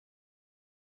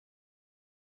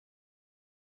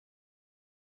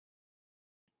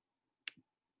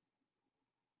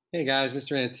Hey guys,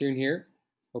 Mr. Antoon here.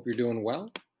 Hope you're doing well.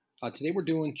 Today we're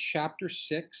doing Chapter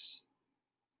 6,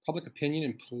 Public Opinion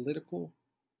and Political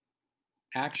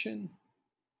Action.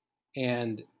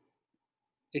 And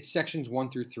it's sections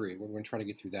 1 through 3. We're going to try to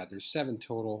get through that. There's 7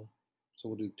 total, so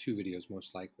we'll do 2 videos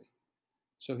most likely.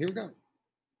 So here we go.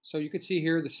 So you can see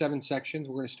here the 7 sections.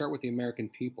 We're going to start with the American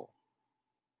people.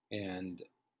 And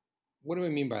what do I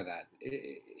mean by that?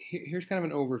 Here's kind of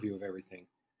an overview of everything.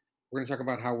 We're going to talk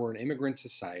about how we're an immigrant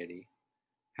society,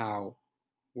 how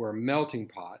we're a melting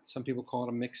pot. Some people call it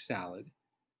a mixed salad.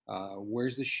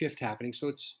 Where's the shift happening? So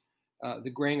it's the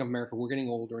graying of America. We're getting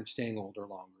older and staying older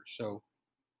longer. So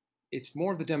it's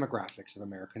more of the demographics of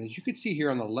America. And as you can see here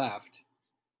on the left,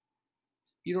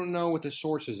 you don't know what the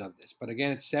sources of this, but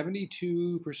again, it's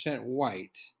 72%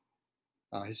 white.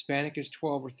 Hispanic is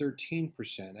 12 or 13%.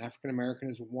 African American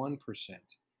is 1%.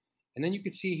 And then you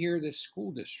can see here this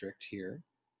school district here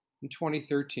in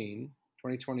 2013,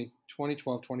 2020,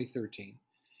 2012, 2013.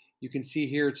 You can see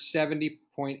here it's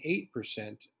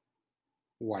 70.8%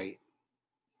 white,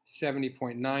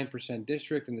 70.9%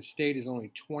 district, and the state is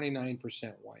only 29%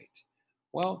 white.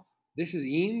 Well, this is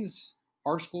Eanes,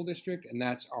 our school district, and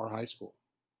that's our high school.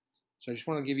 So I just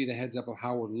want to give you the heads up of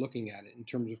how we're looking at it in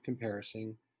terms of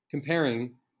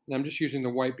comparing, and I'm just using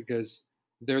the white because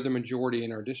they're the majority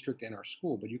in our district and our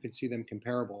school, but you can see them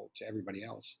comparable to everybody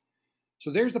else. So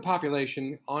there's the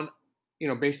population on,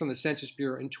 based on the Census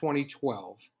Bureau in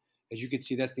 2012. As you can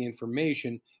see, that's the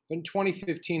information. But in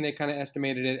 2015, they kind of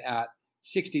estimated it at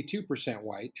 62%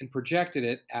 white and projected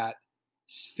it at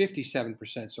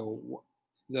 57%. So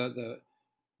the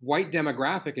white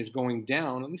demographic is going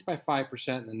down at least by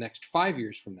 5% in the next 5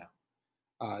 years from now.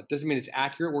 It doesn't mean it's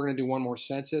accurate. We're going to do one more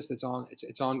census.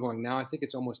 It's ongoing now. I think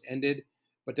it's almost ended,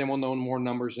 but then we'll know more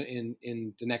numbers in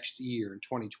the next year in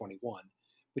 2021.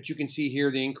 But you can see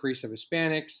here the increase of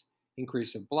Hispanics,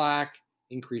 increase of Black,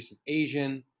 increase of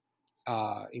Asian,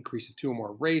 increase of 2 or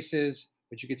more races,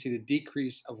 but you can see the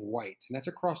decrease of white, and that's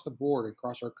across the board,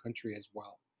 across our country as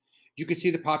well. You can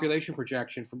see the population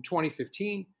projection from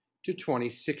 2015 to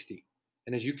 2060,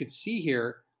 and as you can see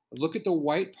here, look at the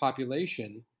white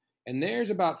population, and there's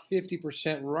about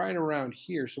 50% right around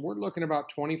here, so we're looking about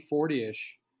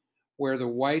 2040-ish, where the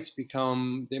whites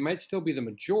they might still be the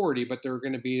majority, but they're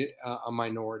going to be a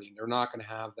minority. They're not going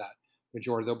to have that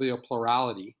majority. There'll be a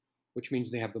plurality, which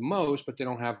means they have the most, but they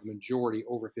don't have the majority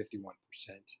over 51%.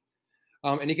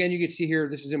 And again, you can see here,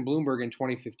 this is in Bloomberg in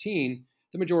 2015,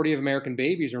 the majority of American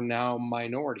babies are now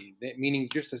minority, meaning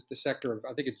just as the sector of,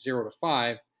 I think it's 0 to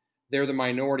 5, they're the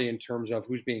minority in terms of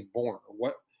who's being born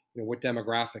or what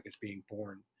demographic is being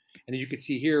born. And as you can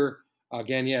see here,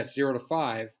 again, it's 0 to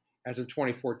 5. As of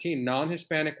 2014,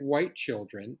 non-Hispanic white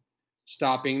children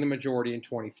stopped being the majority in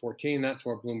 2014. That's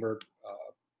where Bloomberg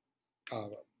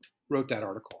wrote that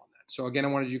article on that. So again, I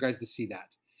wanted you guys to see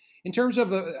that. In terms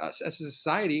of us as a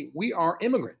society, we are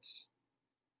immigrants.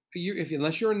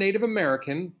 Unless you're a Native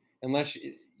American, unless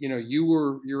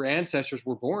your ancestors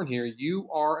were born here, you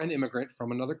are an immigrant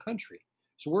from another country.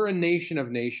 So we're a nation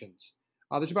of nations.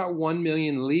 There's about 1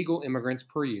 million legal immigrants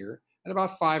per year, and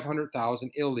about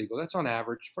 500,000 illegal. That's on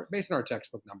average, based on our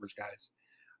textbook numbers, guys.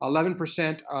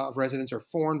 11% of residents are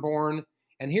foreign-born,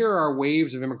 and here are our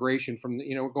waves of immigration from,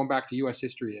 going back to U.S.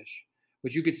 history-ish.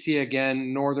 But you could see,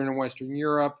 again, Northern and Western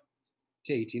Europe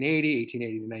to 1880,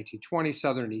 1880 to 1920,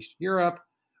 Southern and Eastern Europe,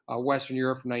 Western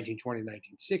Europe from 1920 to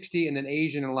 1960, and then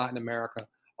Asian and Latin America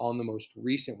on the most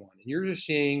recent one. And you're just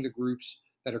seeing the groups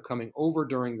that are coming over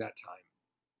during that time.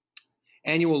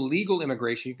 Annual legal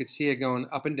immigration, you could see it going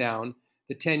up and down.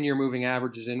 The 10-year moving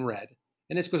average is in red.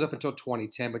 And this goes up until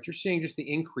 2010. But you're seeing just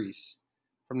the increase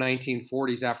from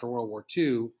 1940s after World War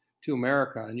II to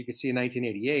America. And you can see in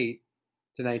 1988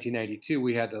 to 1992,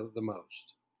 we had the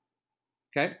most.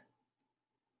 Okay?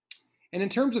 And in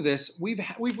terms of this,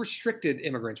 we've restricted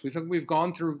immigrants. We've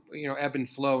gone through ebb and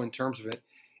flow in terms of it.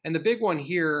 And the big one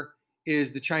here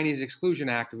is the Chinese Exclusion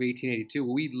Act of 1882.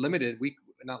 We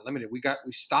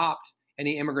stopped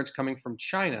any immigrants coming from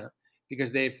China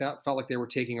because they felt like they were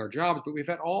taking our jobs. But we've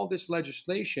had all this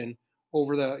legislation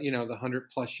over the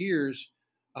 100+ years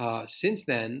since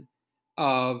then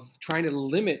of trying to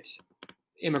limit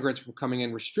immigrants from coming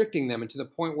in, restricting them, and to the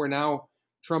point where now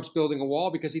Trump's building a wall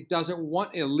because he doesn't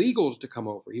want illegals to come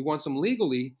over. He wants them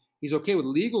legally. He's okay with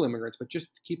legal immigrants, but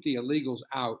just to keep the illegals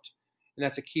out. And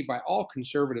that's a key by all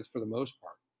conservatives for the most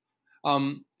part.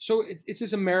 So it's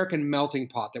this American melting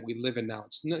pot that we live in now.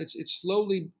 It's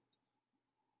slowly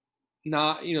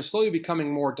slowly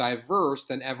becoming more diverse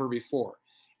than ever before.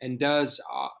 And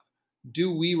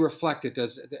do we reflect it?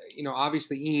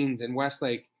 Obviously Eanes and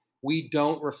Westlake, we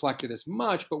don't reflect it as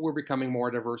much, but we're becoming more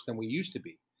diverse than we used to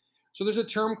be. So there's a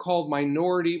term called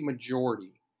minority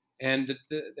majority. And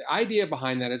the idea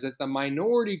behind that is that the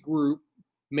minority group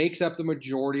makes up the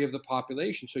majority of the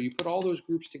population. So you put all those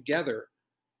groups together,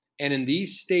 and in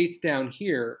these states down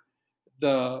here,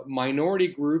 the minority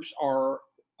groups are,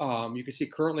 you can see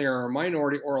currently are a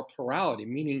minority or a plurality,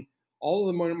 meaning all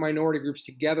of the minority groups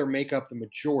together make up the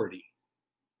majority.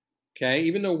 Okay,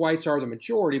 even though whites are the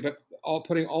majority, but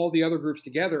putting all the other groups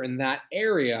together in that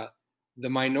area, the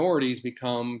minorities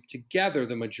become together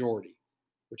the majority,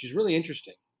 which is really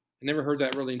interesting. I never heard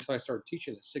that really until I started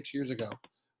teaching this 6 years ago.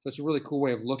 So it's a really cool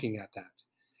way of looking at that.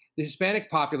 The Hispanic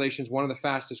population is one of the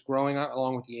fastest growing,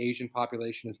 along with the Asian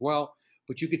population as well.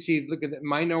 But you can see, look at the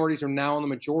minorities are now in the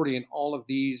majority in all of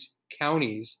these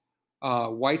counties.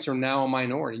 Whites are now a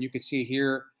minority. And you can see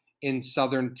here in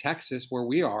southern Texas, where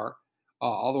we are,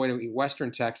 all the way to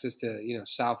western Texas to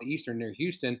southeastern near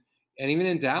Houston, and even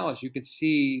in Dallas, you can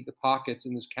see the pockets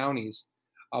in those counties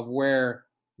of where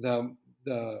the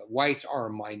whites are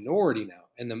a minority now,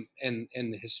 and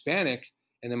the Hispanics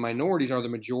and the minorities are the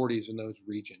majorities in those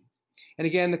regions. And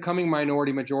again, the coming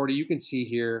minority majority, you can see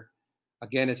here,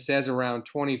 again, it says around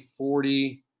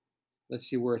 2040. Let's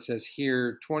see where it says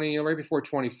here, right before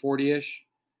 2040-ish.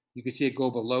 You can see it go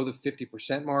below the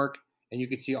 50% mark, and you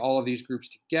can see all of these groups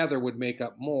together would make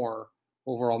up more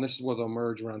overall. And this is where they'll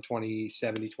merge around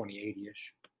 2070,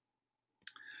 2080-ish.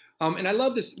 And I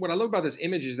love this. What I love about this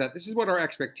image is that this is what our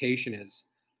expectation is.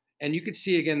 And you can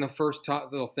see, again, the first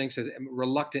little thing says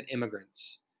reluctant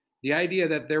immigrants. The idea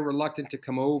that they're reluctant to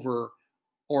come over,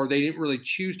 or they didn't really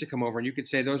choose to come over. And you could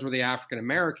say those were the African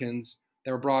Americans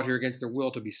that were brought here against their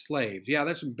will to be slaves. Yeah,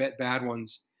 there's some bad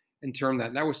ones in terms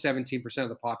that was 17% of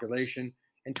the population,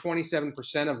 and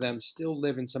 27% of them still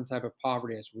live in some type of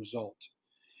poverty as a result.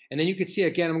 And then you can see,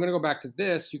 again, I'm going to go back to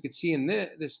this. You can see in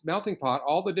this melting pot,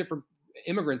 all the different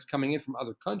immigrants coming in from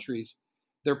other countries.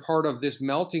 They're part of this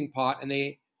melting pot, and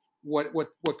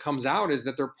what comes out is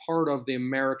that they're part of the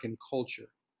American culture.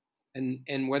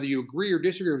 And whether you agree or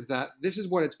disagree with that, this is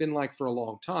what it's been like for a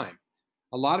long time.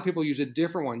 A lot of people use a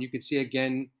different one. You can see,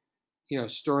 again,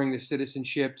 stirring the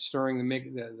citizenship, stirring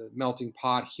the melting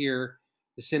pot here.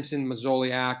 The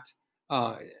Simpson-Mazzoli Act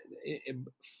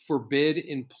forbid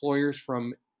employers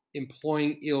from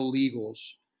employing illegals.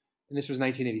 And this was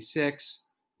 1986.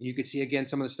 And you could see, again,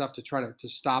 some of the stuff to try to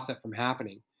stop that from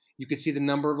happening. You could see the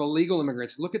number of illegal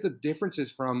immigrants. Look at the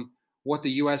differences from what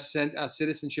the U.S.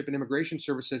 Citizenship and Immigration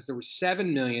Service says. There were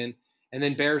 7 million. And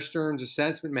then Bear Stearns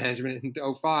Assessment Management in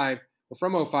 2005, or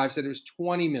from 2005, said it was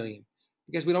 20 million.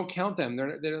 Because we don't count them.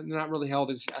 They're not really held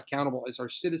as accountable as our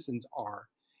citizens are.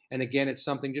 And again, it's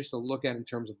something just to look at in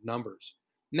terms of numbers.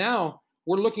 Now,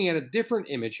 we're looking at a different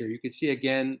image here. You can see,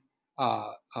 again,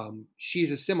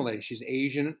 she's assimilated. She's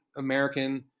Asian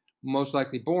American, most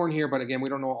likely born here. But again, we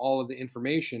don't know all of the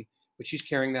information. But she's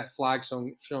carrying that flag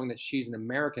showing that she's an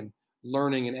American,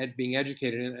 learning and being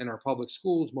educated in our public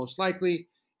schools, most likely.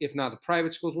 If not the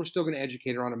private schools, we're still going to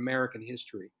educate her on American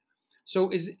history.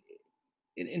 So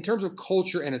in terms of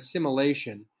culture and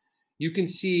assimilation, you can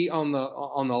see on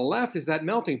the left is that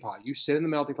melting pot. You sit in the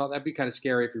melting pot. That'd be kind of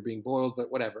scary if you're being boiled,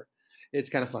 but whatever. It's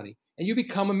kind of funny. And you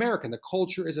become American. The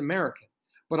culture is American.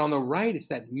 But on the right, it's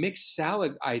that mixed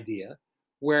salad idea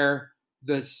where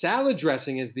the salad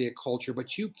dressing is the culture,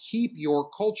 but you keep your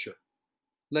culture.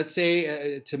 Let's say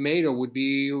a tomato would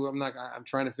be, I'm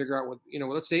trying to figure out what,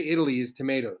 let's say Italy is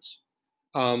tomatoes.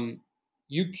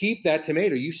 You keep that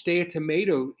tomato. You stay a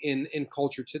tomato in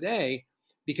culture today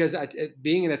because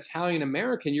being an Italian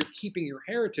American, you're keeping your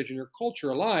heritage and your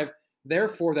culture alive.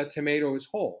 Therefore, that tomato is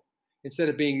whole. Instead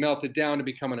of being melted down to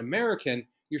become an American,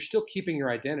 you're still keeping your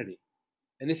identity.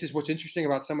 And this is what's interesting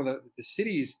about some of the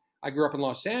cities. I grew up in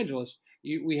Los Angeles.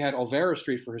 We had Olvera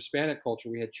Street for Hispanic culture.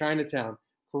 We had Chinatown,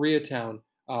 Koreatown.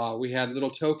 We had Little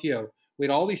Tokyo. We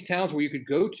had all these towns where you could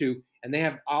go to, and they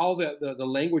have all the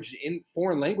language in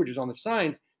foreign languages on the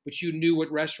signs, but you knew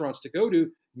what restaurants to go to.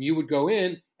 You would go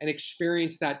in and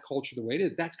experience that culture the way it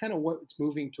is. That's kind of what it's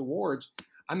moving towards.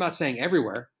 I'm not saying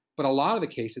everywhere, but a lot of the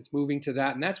case it's moving to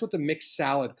that. And that's what the mixed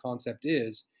salad concept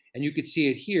is. And you could see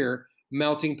it here,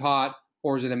 melting pot,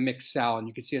 or is it a mixed salad?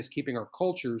 You can see us keeping our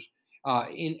cultures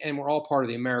and we're all part of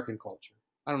the American culture.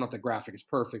 I don't know if the graphic is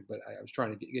perfect, but I was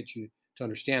trying to get you to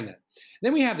understand that. And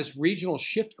then we have this regional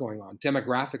shift going on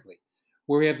demographically,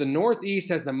 where we have the Northeast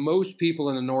has the most people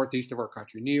in the Northeast of our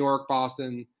country, New York,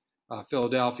 Boston,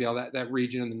 Philadelphia, that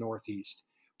region in the Northeast.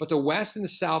 But the West and the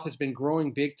South has been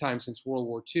growing big time since World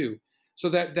War II. So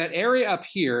that area up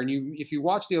here, and if you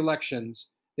watch the elections,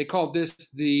 they called this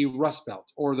the Rust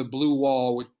Belt, or the blue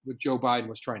wall, which Joe Biden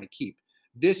was trying to keep.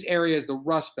 This area is the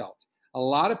Rust Belt. A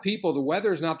lot of people, the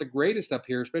weather is not the greatest up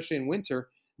here, especially in winter.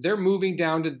 they're moving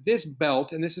down to this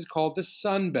belt, and this is called the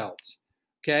Sun Belt.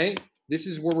 Okay, this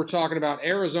is where we're talking about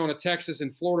Arizona, Texas,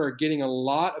 and Florida are getting a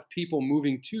lot of people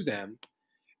moving to them.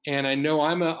 And I know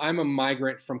I'm a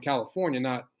migrant from California,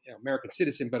 not American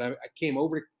citizen, but I came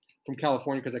over from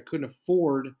California because I couldn't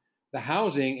afford the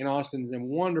housing, and Austin's a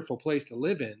wonderful place to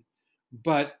live in.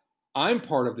 But I'm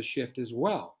part of the shift as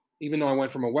well. Even though I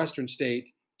went from a western state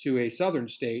to a southern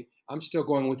state, I'm still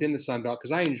going within the Sun Belt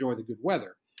because I enjoy the good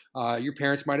weather. Your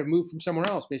parents might have moved from somewhere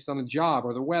else based on the job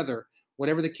or the weather.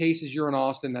 Whatever the case is, you're in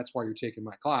Austin. That's why you're taking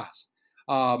my class.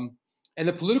 And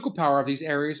the political power of these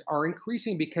areas are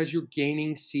increasing because you're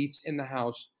gaining seats in the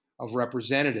House of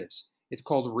Representatives. It's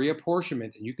called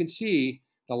reapportionment. And you can see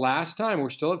the last time, we're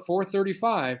still at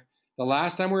 435. The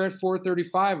last time we were at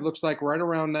 435 looks like right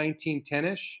around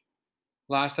 1910-ish.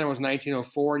 Last time was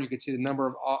 1904, and you can see the number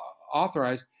of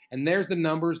authorized. And there's the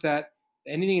numbers that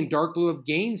anything in dark blue have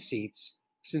gained seats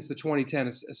since the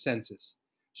 2010 census.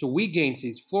 So we gained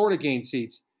seats. Florida gained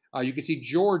seats. You can see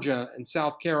Georgia and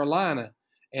South Carolina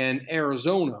and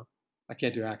Arizona. I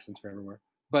can't do accents for everywhere.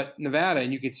 But Nevada,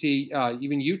 and you can see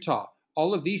even Utah.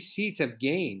 All of these seats have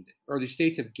gained, or the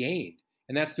states have gained.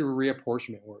 And that's through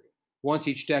reapportionment. Once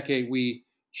each decade, we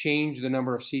change the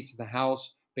number of seats in the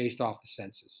House based off the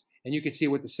census. And you can see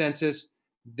with the census,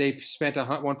 they spent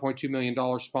 $1.2 million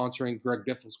sponsoring Greg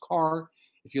Biffle's car,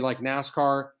 if you like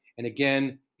NASCAR. And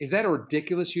again, is that a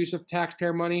ridiculous use of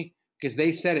taxpayer money? Because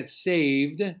they said it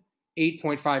saved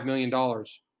 $8.5 million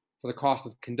for the cost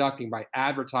of conducting by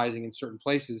advertising in certain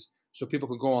places so people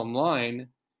could go online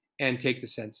and take the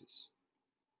census.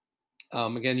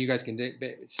 Again, you guys can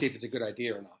see if it's a good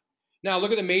idea or not. Now,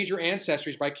 look at the major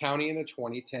ancestries by county in the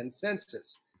 2010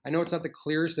 census. I know it's not the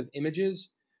clearest of images,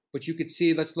 but you could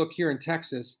see, let's look here in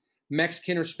Texas.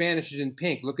 Mexican or Spanish is in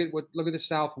pink. Look at the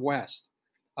Southwest.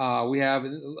 We have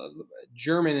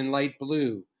German in light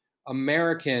blue.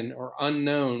 American or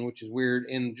unknown, which is weird,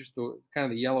 in just the kind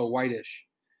of the yellow whitish.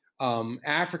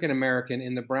 African American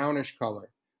in the brownish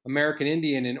color. American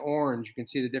Indian in orange. You can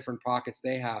see the different pockets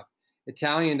they have.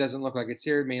 Italian doesn't look like it's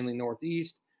here, mainly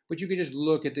Northeast, but you can just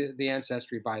look at the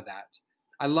ancestry by that.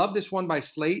 I love this one by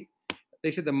Slate. They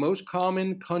said the most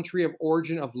common country of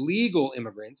origin of legal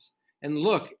immigrants. And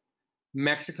look,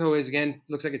 Mexico is, again,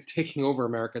 looks like it's taking over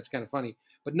America. It's kind of funny.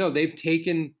 But no, they've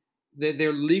taken,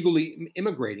 they're legally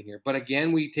immigrating here. But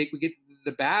again, we get,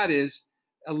 the bad is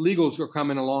illegals are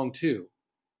coming along too,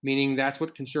 meaning that's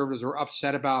what conservatives are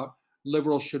upset about.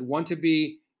 Liberals should want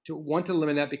to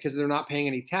limit that because they're not paying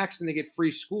any tax and they get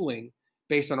free schooling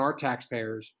based on our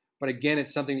taxpayers. But again,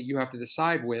 it's something that you have to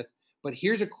decide with. But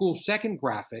here's a cool second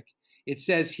graphic. It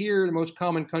says here the most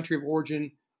common country of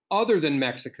origin other than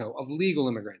Mexico of legal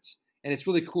immigrants. And it's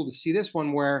really cool to see this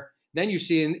one where then you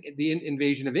see the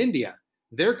invasion of India.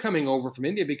 They're coming over from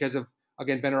India because of,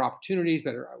 again, better opportunities,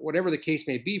 better, whatever the case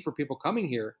may be for people coming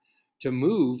here to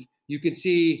move. You can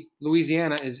see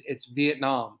Louisiana it's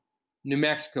Vietnam, New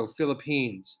Mexico,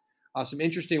 Philippines, some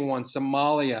interesting ones,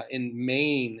 Somalia in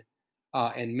Maine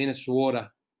and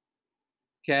Minnesota.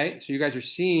 Okay, so you guys are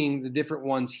seeing the different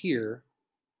ones here.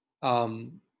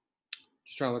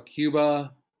 Just trying to look,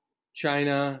 Cuba,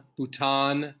 China,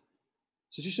 Bhutan.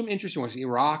 So just some interesting ones.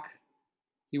 Iraq,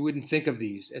 you wouldn't think of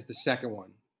these as the second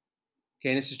one. Okay,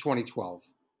 and this is 2012.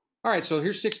 All right, so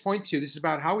here's 6.2. This is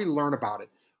about how we learn about it.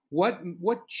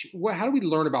 How do we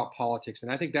learn about politics?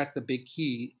 And I think that's the big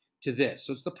key to this.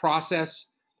 So it's the process,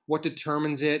 what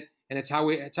determines it, and it's how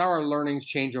our learnings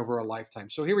change over a lifetime.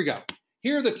 So here we go.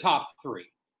 Here are the top three.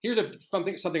 Here's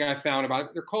something I found about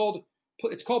it.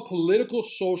 It's called political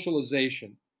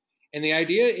socialization. And the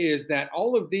idea is that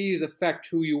all of these affect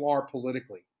who you are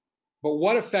politically. But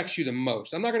what affects you the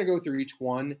most? I'm not going to go through each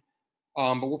one,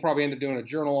 but we'll probably end up doing a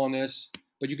journal on this.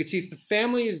 But you can see it's the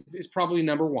family is probably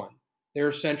number one. They're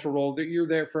a central role.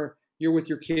 You're with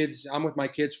your kids. I'm with my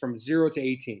kids from 0 to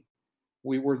 18.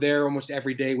 We were there almost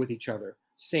every day with each other.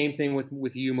 Same thing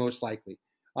with you, most likely.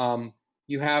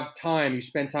 You have time. You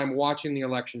spend time watching the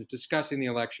elections, discussing the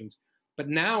elections. But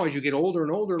now as you get older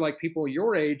and older, like people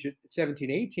your age at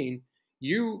 17, 18,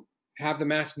 you have the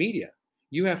mass media.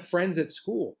 You have friends at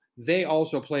school. They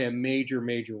also play a major,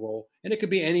 major role. And it could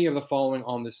be any of the following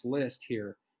on this list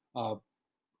here. And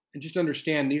just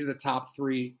understand these are the top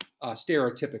three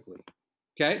stereotypically.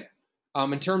 Okay?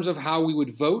 In terms of how we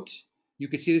would vote, you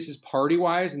could see this is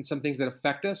party-wise and some things that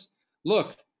affect us.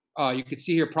 Look, you could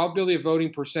see here probability of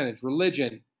voting percentage,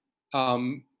 religion.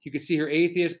 You could see here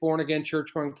atheist, born-again,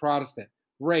 church-going Protestant,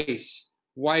 race,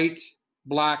 white,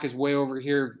 black is way over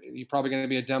here. You're probably going to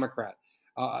be a Democrat.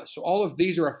 So all of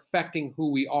these are affecting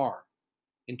who we are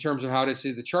in terms of how to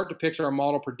see. The chart depicts our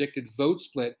model predicted vote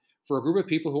split for a group of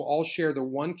people who all share the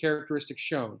one characteristic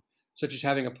shown, such as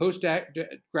having a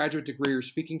postgraduate degree or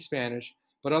speaking Spanish,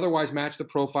 but otherwise match the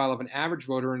profile of an average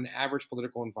voter in an average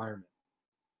political environment.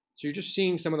 So you're just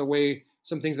seeing some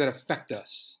things that affect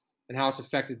us and how it's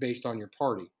affected based on your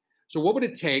party. So what would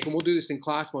it take, and we'll do this in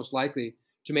class most likely,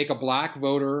 to make a black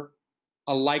voter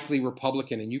a likely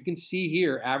Republican? And you can see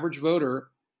here, average voter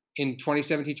in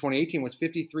 2017, 2018 was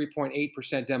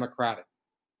 53.8% Democrat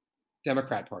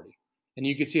Party. And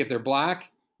you can see if they're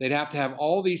black, they'd have to have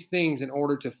all these things in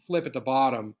order to flip at the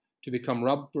bottom to become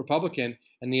Republican.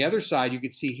 And the other side, you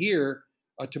could see here,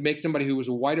 to make somebody who was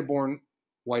a white-born,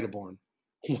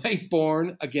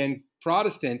 again,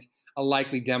 Protestant, a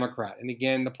likely Democrat. And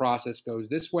again, the process goes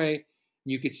this way.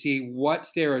 You could see what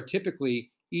stereotypically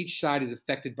each side is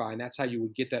affected by, and that's how you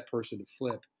would get that person to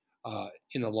flip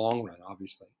in the long run,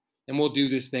 obviously. And we'll do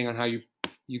this thing on how you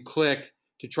click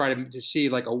to try to see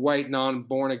like a white,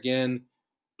 non-born again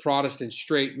Protestant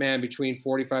straight man between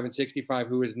 45 and 65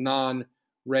 who is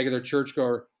non-regular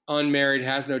churchgoer, unmarried,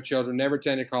 has no children, never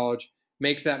attended college,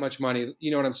 makes that much money.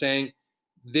 You know what I'm saying?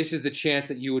 This is the chance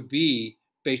that you would be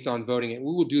based on voting. And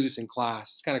we will do this in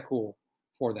class. It's kind of cool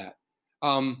for that.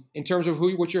 In terms of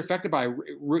what you're affected by,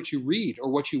 what you read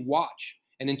or what you watch.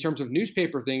 And in terms of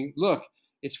newspaper thing, look,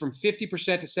 it's from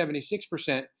 50% to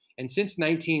 76%. And since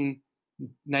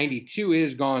 1992, it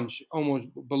has gone almost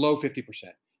below 50%.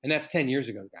 And that's 10 years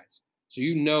ago, guys. So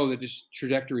you know that this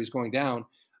trajectory is going down.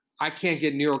 I can't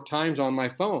get New York Times on my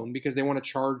phone because they want to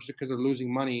charge because they're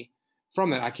losing money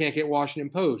from that. I can't get Washington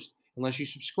Post unless you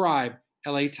subscribe.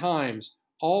 LA Times,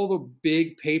 all the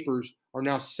big papers are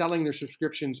now selling their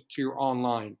subscriptions to your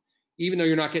online, even though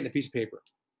you're not getting a piece of paper.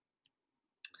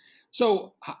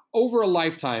 So over a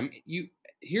lifetime,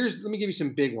 let me give you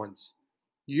some big ones.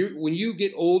 When you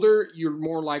get older, you're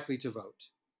more likely to vote.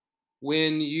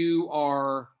 When you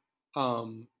are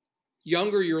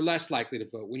younger, you're less likely to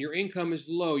vote. When your income is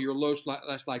low, you're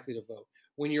less likely to vote.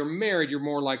 When you're married, you're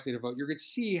more likely to vote. You're going to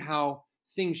see how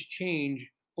things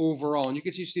change overall. And you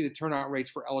can see the turnout rates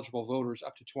for eligible voters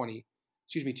up to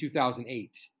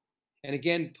 2008. And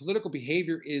again, political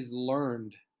behavior is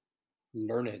learned,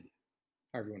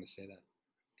 however you want to say that.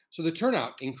 So the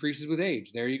turnout increases with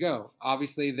age. There you go.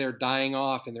 Obviously, they're dying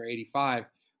off and they're 85.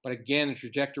 But again, the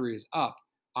trajectory is up.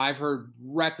 I've heard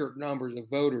record numbers of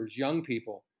voters, young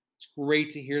people. It's great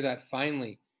to hear that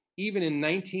finally. Even in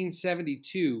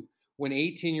 1972, when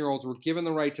 18-year-olds were given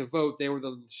the right to vote, they were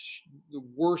the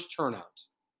worst turnout.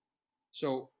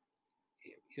 So,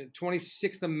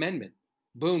 26th Amendment,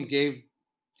 boom, gave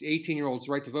 18-year-olds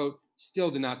the right to vote,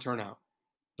 still did not turn out.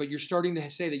 But you're starting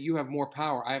to say that you have more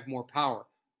power, I have more power.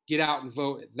 Get out and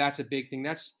vote. That's a big thing.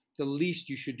 That's the least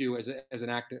you should do as an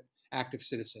active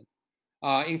citizen.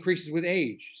 Increases with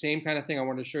age. Same kind of thing. I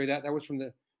wanted to show you that. That was from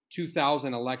the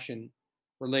 2000 election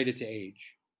related to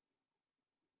age.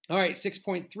 All right,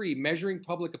 6.3, measuring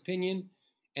public opinion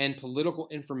and political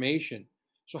information.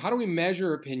 So how do we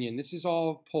measure opinion? This is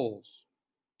all polls.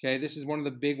 Okay, this is one of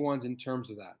the big ones in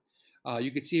terms of that.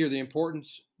 You can see here the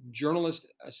importance journalists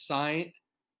assigned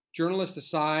to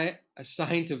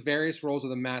various roles of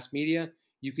the mass media.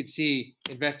 You could see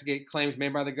investigate claims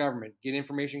made by the government, get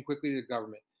information quickly to the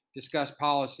government, discuss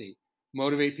policy,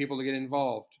 motivate people to get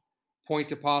involved, point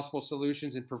to possible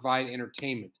solutions, and provide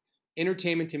entertainment.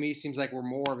 Entertainment to me seems like we're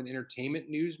more of an entertainment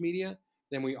news media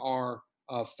than we are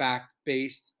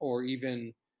fact-based, or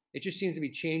even, it just seems to be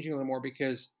changing a little more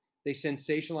because they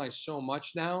sensationalize so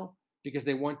much now because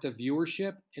they want the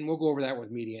viewership, and we'll go over that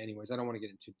with media anyways. I don't want to get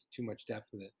into too much depth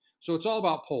with it. So it's all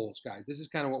about polls, guys. This is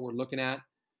kind of what we're looking at,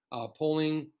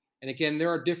 polling. And again, there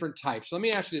are different types. So let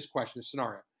me ask you this question, this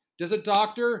scenario. Does a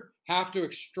doctor have to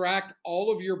extract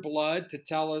all of your blood to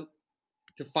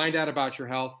find out about your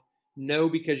health? No,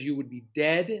 because you would be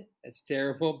dead. That's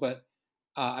terrible, but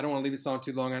I don't want to leave this on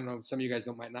too long. I know some of you guys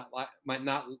might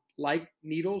not like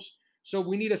needles. So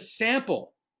we need a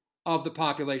sample of the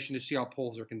population to see how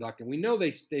polls are conducted. We know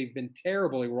they've been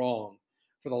terribly wrong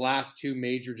for the last two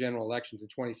major general elections in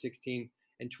 2016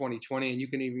 and 2020, and you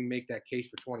can even make that case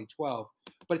for 2012.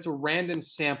 But it's a random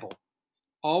sample.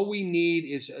 All we need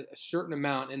is a certain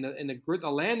amount, and the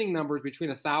landing number is between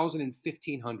 1,000 and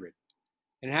 1,500,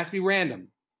 and it has to be random.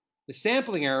 The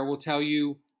sampling error will tell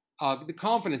you the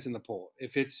confidence in the poll.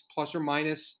 If it's plus or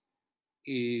minus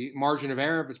a margin of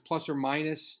error, if it's plus or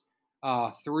minus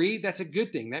 3, that's a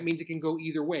good thing. That means it can go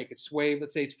either way. It could sway,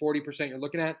 let's say it's 40% you're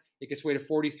looking at, it could sway to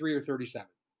 43 or 37.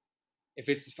 If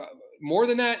it's more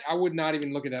than that, I would not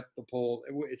even look at the poll.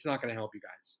 It's not going to help you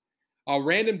guys.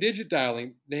 Random digit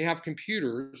dialing, they have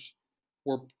computers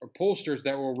or pollsters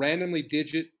that will randomly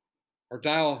digit or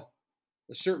dial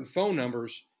certain phone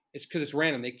numbers It's because it's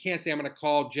random. They can't say I'm going to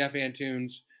call Jeff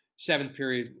Antoon's seventh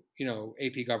period,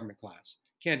 AP government class.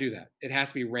 Can't do that. It has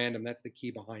to be random. That's the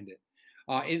key behind it.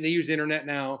 They use internet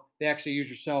now. They actually use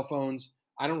your cell phones.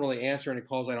 I don't really answer any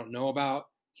calls I don't know about,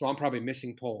 so I'm probably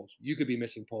missing polls. You could be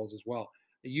missing polls as well.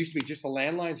 It used to be just the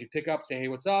landlines. You pick up, say, hey,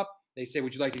 what's up? They say,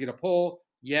 would you like to get a poll?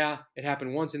 Yeah, it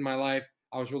happened once in my life.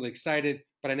 I was really excited,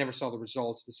 but I never saw the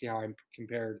results to see how I'm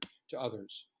compared to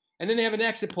others. And then they have an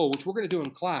exit poll, which we're going to do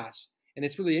in class. And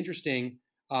it's really interesting.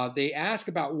 They ask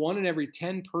about 1 in every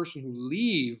 10 person who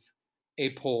leave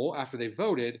a poll after they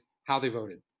voted, how they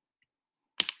voted.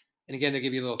 And again, they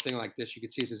give you a little thing like this. You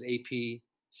can see it says AP,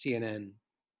 CNN,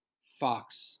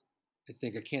 Fox.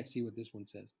 I can't see what this one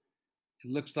says. It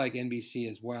looks like NBC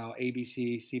as well,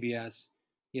 ABC, CBS.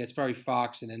 Yeah, it's probably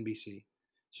Fox and NBC.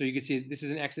 So you can see this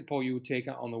is an exit poll you would take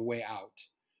on the way out.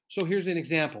 So here's an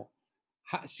example.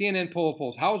 CNN poll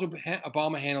polls. How is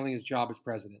Obama handling his job as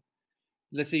president?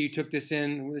 Let's say you took this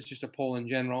in. It's just a poll in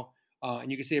general.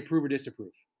 And you can say approve or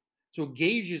disapprove. So it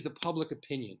gauges the public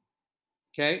opinion.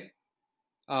 Okay?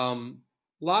 A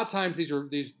lot of times these are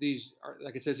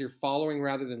like it says here, following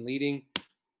rather than leading.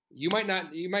 You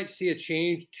might see a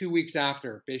change 2 weeks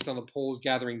after based on the polls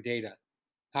gathering data,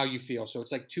 how you feel. So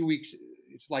it's like 2 weeks,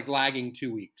 it's like lagging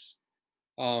 2 weeks.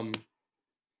 And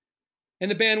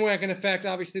the bandwagon effect,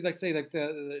 obviously, like say like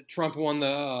the Trump won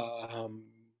the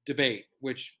debate,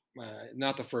 which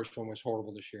not the first one was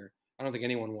horrible this year. I don't think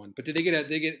anyone won, but did they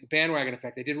get bandwagon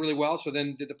effect? They did really well. So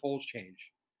then did the polls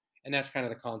change? And that's kind of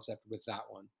the concept with that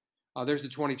one. There's the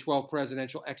 2012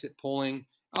 presidential exit polling.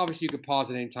 Obviously, you could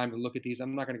pause at any time to look at these.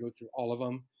 I'm not going to go through all of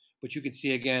them, but you can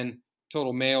see again,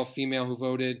 total male, female who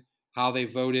voted, how they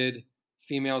voted.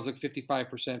 Females look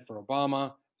 55% for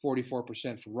Obama,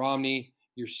 44% for Romney.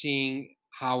 You're seeing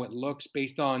how it looks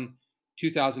based on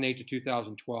 2008 to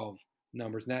 2012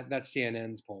 numbers. And that's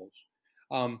CNN's polls.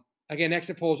 Again,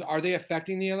 exit polls, are they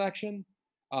affecting the election?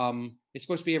 It's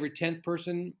supposed to be every 10th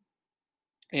person.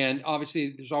 And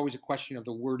obviously, there's always a question of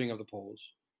the wording of the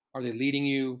polls. Are they leading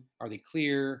you? Are they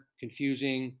clear,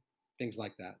 confusing, things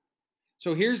like that?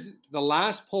 So here's the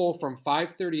last poll from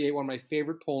 538, one of my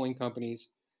favorite polling companies,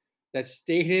 that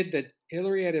stated that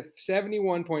Hillary had a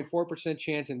 71.4%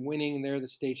 chance in winning, and they're the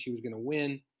state she was going to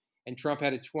win, and Trump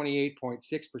had a 28.6%.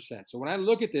 So when I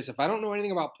look at this, if I don't know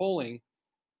anything about polling,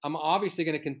 I'm obviously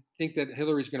going to think that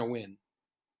Hillary's going to win.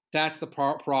 That's the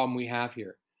problem we have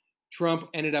here. Trump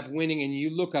ended up winning, and you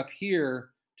look up here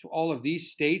to all of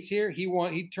these states here, he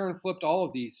flipped all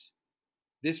of these.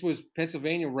 This was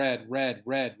Pennsylvania, red, red,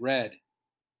 red, red.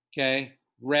 Okay,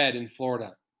 red in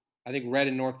Florida. I think red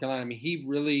in North Carolina. I mean, he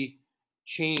really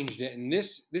changed it. And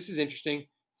this is interesting.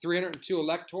 302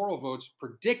 electoral votes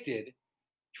predicted.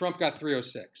 Trump got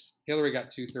 306. Hillary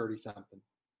got 230 something,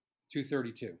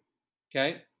 232.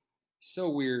 Okay, so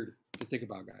weird to think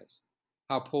about, guys.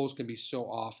 How polls can be so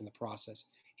off in the process.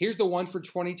 Here's the one for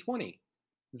 2020.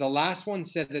 The last one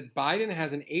said that Biden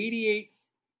has an 88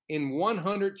 in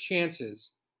 100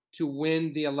 chances to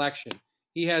win the election.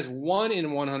 He has 1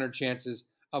 in 100 chances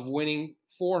of winning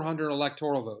 400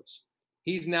 electoral votes.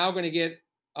 He's now going to get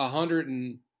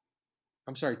 200,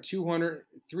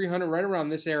 300, right around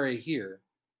this area here.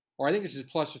 Or I think this is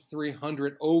plus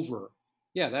 300 over.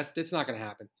 Yeah, that's not going to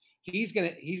happen. He's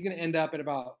going to end up at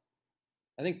about,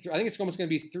 I think it's almost going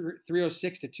to be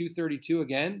 306 to 232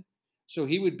 again. So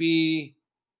he would be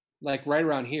like right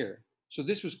around here. So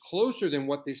this was closer than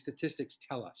what the statistics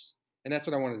tell us. And that's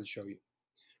what I wanted to show you.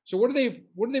 So what do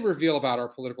they reveal about our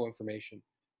political information?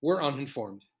 We're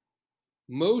uninformed.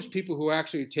 Most people who are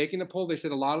actually taking the poll, they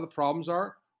said a lot of the problems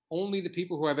are only the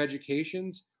people who have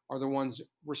educations are the ones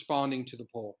responding to the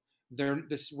poll.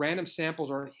 This random samples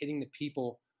aren't hitting the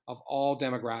people of all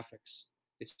demographics.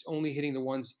 It's only hitting the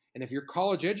ones, and if you're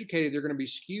college educated, they're going to be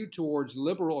skewed towards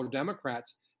liberal or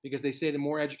Democrats because they say the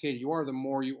more educated you are, the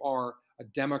more you are a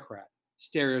Democrat,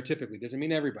 stereotypically. Doesn't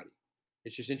mean everybody.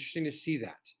 It's just interesting to see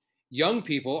that. Young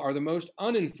people are the most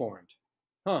uninformed.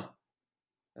 I'm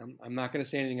not going to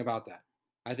say anything about that.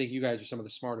 I think you guys are some of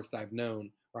the smartest I've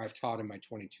known or I've taught in my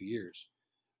 22 years.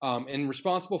 And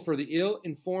responsible for the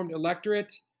ill-informed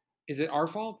electorate, is it our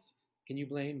fault? Can you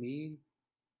blame me?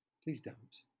 Please don't.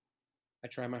 I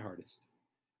try my hardest.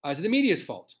 Is it the media's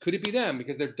fault? Could it be them?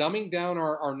 Because they're dumbing down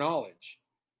our knowledge.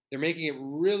 They're making it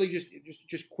really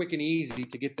just quick and easy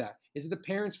to get that. Is it the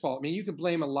parents' fault? I mean, you could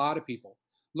blame a lot of people.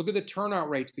 Look at the turnout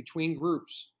rates between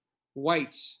groups.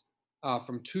 Whites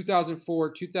from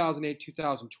 2004, 2008,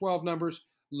 2012 numbers.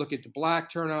 Look at the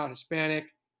black turnout, Hispanic,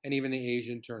 and even the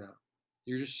Asian turnout.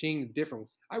 You're just seeing the difference.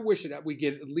 I wish that we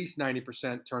get at least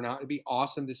 90% turnout. It'd be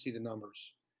awesome to see the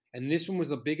numbers. And this one was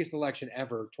the biggest election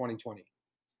ever, 2020.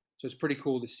 So it's pretty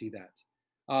cool to see that.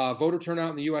 Voter turnout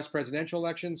in the U.S. presidential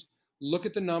elections. Look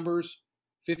at the numbers: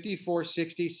 54,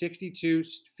 60, 62,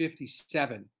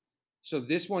 57. So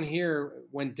this one here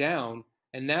went down,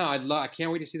 and now I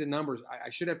can't wait to see the numbers.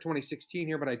 I should have 2016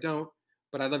 here, but I don't.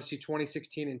 But I'd love to see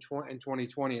 2016 and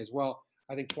 2020 as well.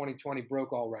 I think 2020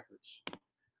 broke all records.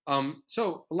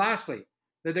 So lastly,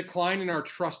 the decline in our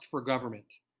trust for government.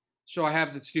 So I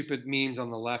have the stupid memes on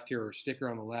the left here, or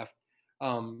sticker on the left.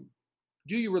 Um,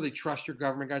 do you really trust your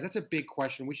government, guys? That's a big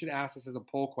question. We should ask this as a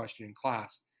poll question in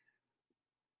class.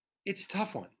 It's a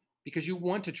tough one because you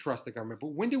want to trust the government, but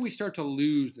when do we start to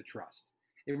lose the trust?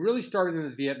 It really started in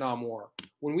the Vietnam War,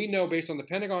 when we know, based on the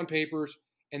Pentagon Papers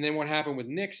and then what happened with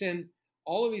Nixon,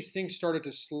 all of these things started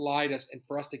to slide us and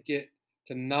for us to get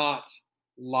to not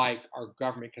like our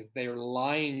government because they are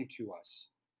lying to us.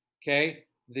 Okay?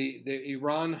 The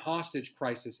Iran hostage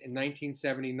crisis in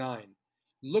 1979.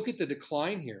 Look at the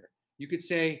decline here. You could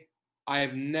say,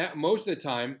 most of the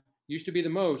time used to be the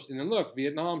most. And then look,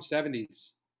 Vietnam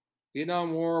 70s,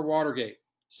 Vietnam War, Watergate.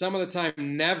 Some of the time,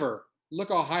 never. Look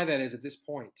how high that is at this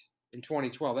point in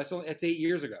 2012. That's 8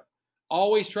 years ago.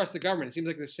 Always trust the government. It seems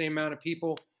like the same amount of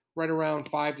people, right around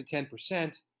 5 to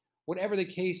 10%. Whatever the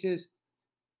case is,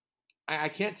 I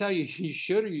can't tell you you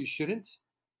should or you shouldn't,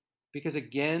 because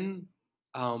again,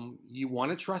 you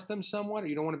want to trust them somewhat, or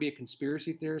you don't want to be a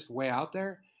conspiracy theorist way out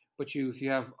there. But if you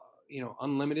have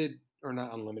unlimited, or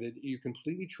not unlimited, you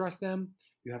completely trust them,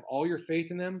 you have all your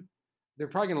faith in them, they're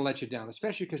probably going to let you down,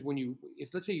 especially because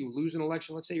if let's say you lose an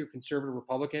election, let's say you're conservative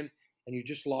Republican and you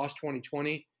just lost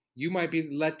 2020, you might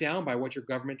be let down by what your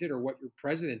government did or what your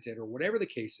president did or whatever the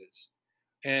case is.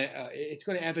 And it's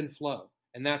going to ebb and flow.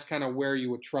 And that's kind of where you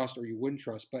would trust or you wouldn't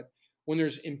trust. But when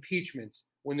there's impeachments,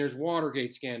 when there's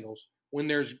Watergate scandals, when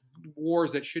there's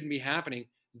wars that shouldn't be happening,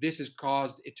 this has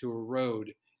caused it to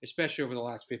erode, especially over the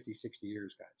last 50, 60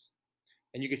 years, guys.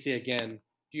 And you can see again,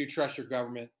 do you trust your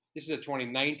government? This is a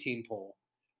 2019 poll.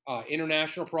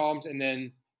 International problems and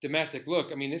then domestic. Look,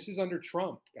 I mean, this is under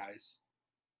Trump, guys.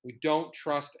 We don't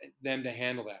trust them to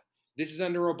handle that. This is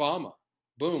under Obama.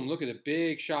 Boom, look at the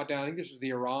big shot down. I think this was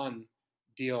the Iran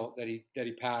deal that he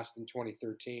passed in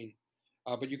 2013.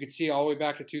 But you can see all the way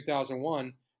back to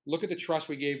 2001. Look at the trust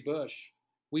we gave Bush.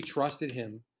 We trusted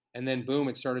him, and then boom,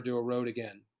 it started to erode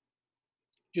again.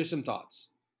 Just some thoughts.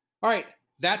 All right,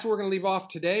 that's where we're going to leave off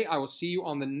today. I will see you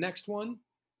on the next one.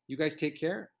 You guys take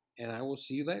care, and I will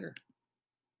see you later.